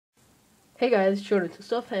Hey guys, Jordan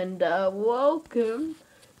stuff, and welcome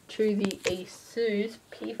to the Asus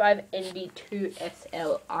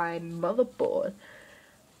P5ND2-SLI motherboard.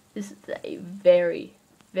 This is a very,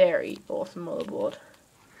 very awesome motherboard.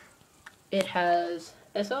 It has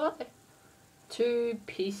SLI, 2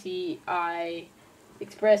 PCI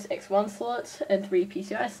Express X1 slots, and 3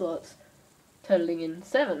 PCI slots, totaling in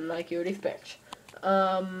 7, like you would expect.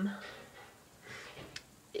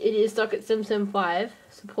 It is stuck at 775,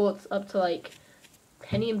 supports up to like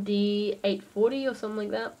Pentium D 840 or something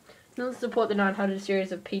like that. It doesn't support the 900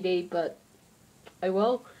 series of PD, but oh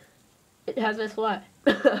well, it has SLI.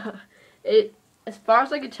 As far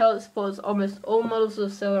as I can tell, it supports almost all models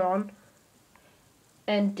of Celeron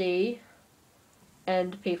and D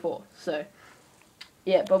and P4. So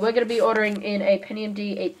yeah, but we're going to be ordering in a Pentium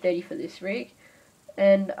D 830 for this rig,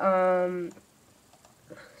 and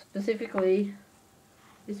specifically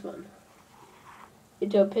this one.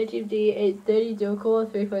 Intel Pentium D 830 dual core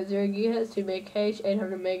 3.0 GHz 2 MHz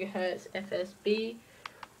 800 MHz FSB.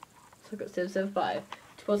 So I've got 775. It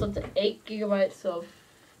supports up to 8 GB of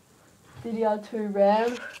DDR2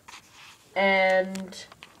 RAM, and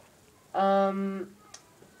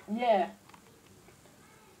yeah,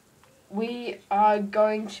 we are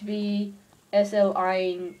going to be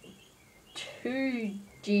SLIing 2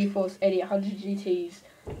 GeForce 8800 GTs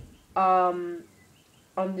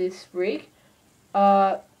on this rig.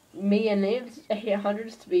 Me and Liam's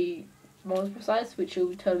 8800s to be more precise, which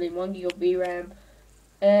will total in 1 GB of VRAM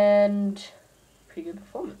and pretty good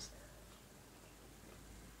performance.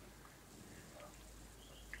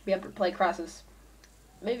 We have to play Crysis,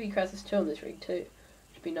 maybe Crysis 2 on this rig too,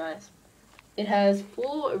 which would be nice. It has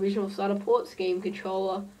 4 original SATA ports, game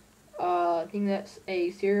controller, I think that's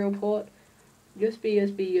a serial port,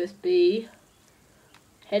 USB,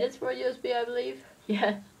 headers for a USB, I believe.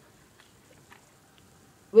 Yeah.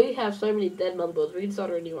 We have so many dead motherboards, we can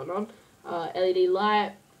solder a new one on. LED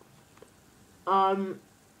light,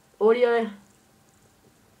 audio,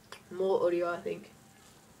 more audio I think,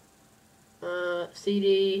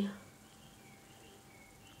 CD,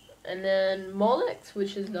 and then Molex,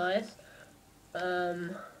 which is nice,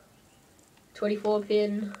 24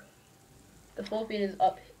 pin, the 4 pin is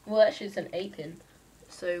up, well actually it's an 8 pin,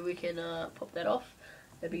 so we can pop that off,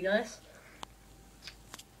 that'd be nice.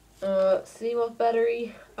 CMOS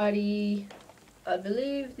battery, IDE, I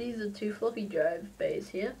believe these are 2 floppy drive bays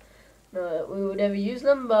here. We would never use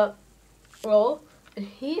them, but, well,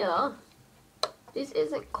 here, this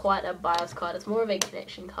isn't quite a BIOS card, it's more of a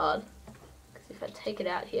connection card. Because if I take it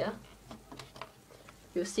out here,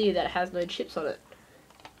 you'll see that it has no chips on it.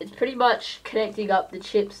 It's pretty much connecting up the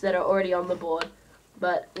chips that are already on the board.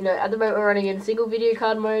 But, you know, at the moment we're running in single video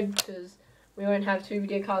card mode, because we won't have 2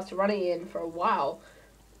 video cards to run it in for a while.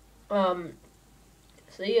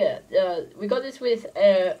 So yeah, we got this with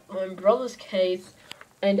my brother's case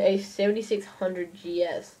and a 7600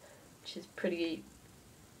 GS, which is pretty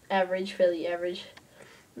average, fairly average,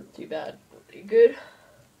 not too bad, not too good.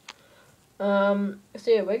 So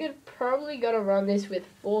yeah, we're probably gonna run this with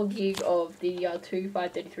 4 GB of DDR2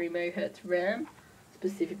 533 MHz RAM,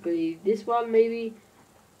 specifically this one maybe,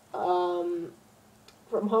 from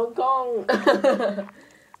Hong Kong.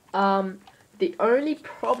 The only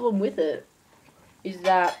problem with it is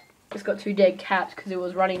that it's got 2 dead caps because it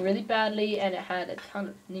was running really badly and it had a ton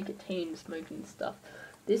of nicotine smoking stuff.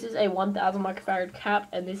 This is a 1000 microfarad cap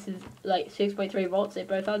and this is like 6.3 volts. They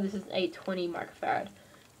both are. This is a 20 microfarad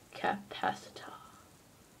capacitor.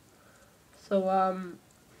 So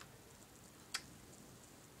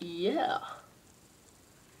yeah.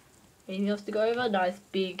 Anything else to go over? Nice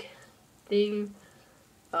big thing.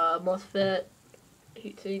 MOSFET,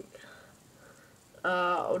 heatsink.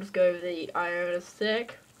 I'll just go over the I/O in a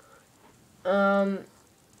sec. Oh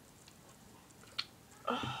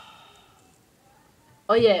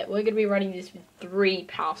yeah, we're going to be running this with 3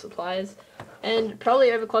 power supplies and probably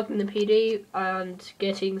overclocking the PD and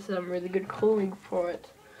getting some really good cooling for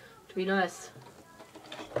it to be nice.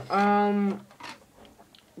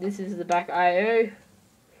 This is the back I/O.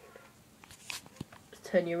 Let's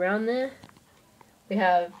turn you around there. We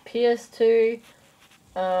have PS2,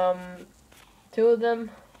 2 of them,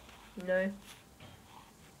 you know.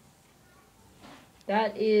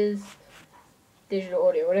 That is digital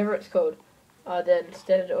audio, whatever it's called. Then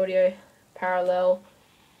standard audio, parallel,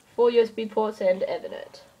 4 USB ports and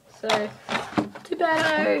Ethernet. So, not too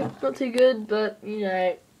bad, not too good, but you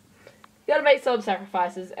know, you gotta make some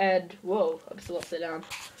sacrifices. And whoa, I'm still upside down.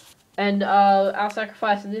 And our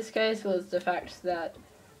sacrifice in this case was the fact that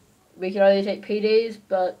we can only take PDs,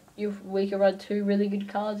 but we can run 2 really good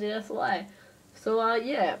cards in SLI. So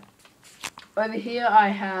yeah, over here I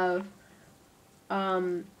have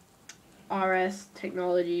RS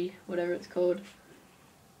technology, whatever it's called.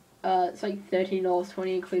 It's like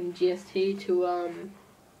 $13.20 including GST to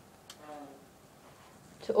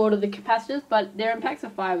order the capacitors, but they're in packs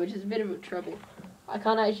of 5, which is a bit of a trouble. I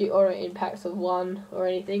can't actually order it in packs of 1 or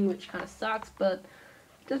anything, which kind of sucks, but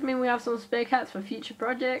it does mean we have some spare cats for future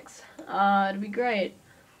projects. It'll be great.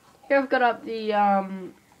 Here I've got up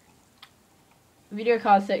the video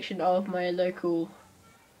card section of my local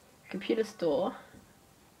computer store.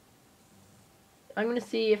 I'm going to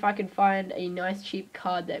see if I can find a nice cheap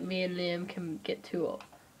card that me and Liam can get 2 of.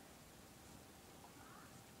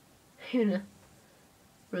 Really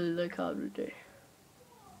low card would do.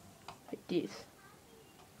 Like this.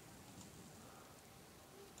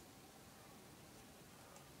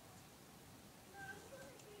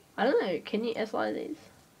 I don't know, can you SLI these?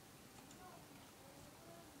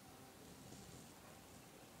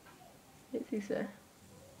 I don't think so.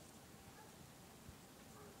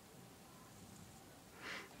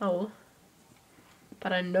 Oh.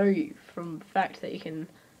 But I know from the fact that you can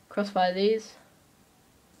crossfire these.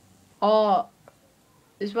 Oh,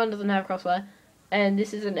 this one doesn't have crossfire. And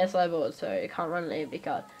this is an SLI board, so it can't run an AMD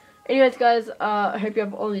card. Anyways, guys, I hope you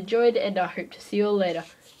have all enjoyed, and I hope to see you all later.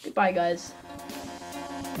 Goodbye, guys.